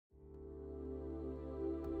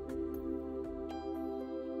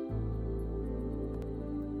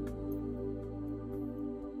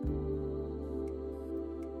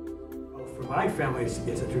my family,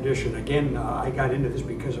 it's a tradition. Again, I got into this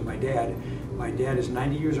because of my dad. My dad is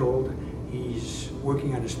 90 years old. He's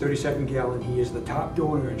working on his 32nd gallon. He is the top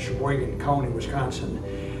donor in Sheboygan County, Wisconsin.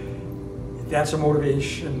 That's a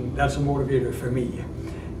motivation, that's a motivator for me.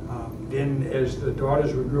 Then as the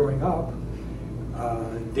daughters were growing up,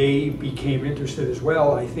 they became interested as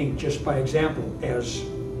well, I think just by example, as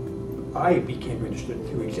I became interested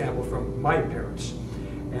through example from my parents.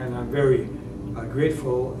 And I'm very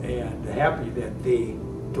grateful and happy that they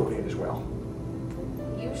donate as well.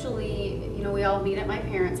 Usually, you know, we all meet at my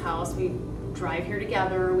parents' house, we drive here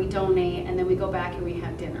together, we donate, and then we go back and we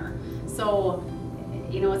have dinner. So,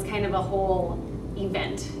 you know, it's kind of a whole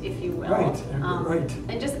event, if you will. Right, right.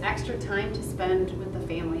 And just extra time to spend with the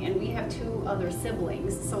family. And we have 2 other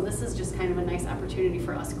siblings, so this is just kind of a nice opportunity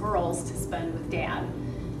for us girls to spend with Dad,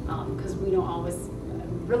 because we don't always,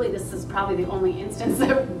 really this is probably the only instance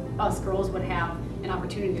that us girls would have an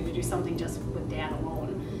opportunity to do something just with Dad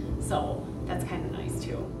alone. So that's kind of nice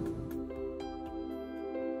too.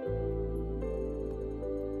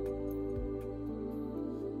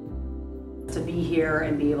 To be here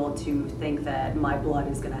and be able to think that my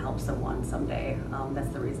blood is going to help someone someday, that's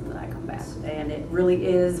the reason that I come back. And it really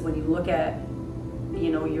is, when you look at,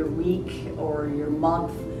 you know, your week or your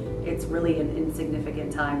month, it's really an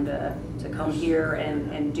insignificant time to come here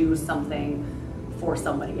and do something for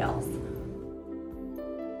somebody else.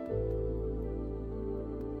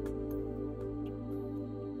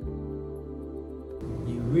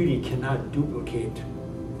 You really cannot duplicate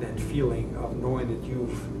that feeling of knowing that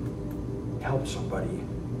you've helped somebody,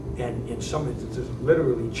 and in some instances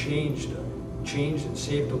literally changed and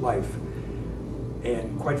saved a life.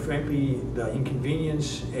 And quite frankly, the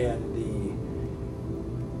inconvenience and the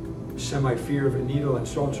semi-fear of a needle and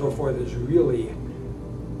so on and so forth is really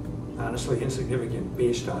honestly insignificant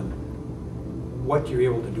based on what you're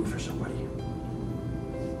able to do for somebody.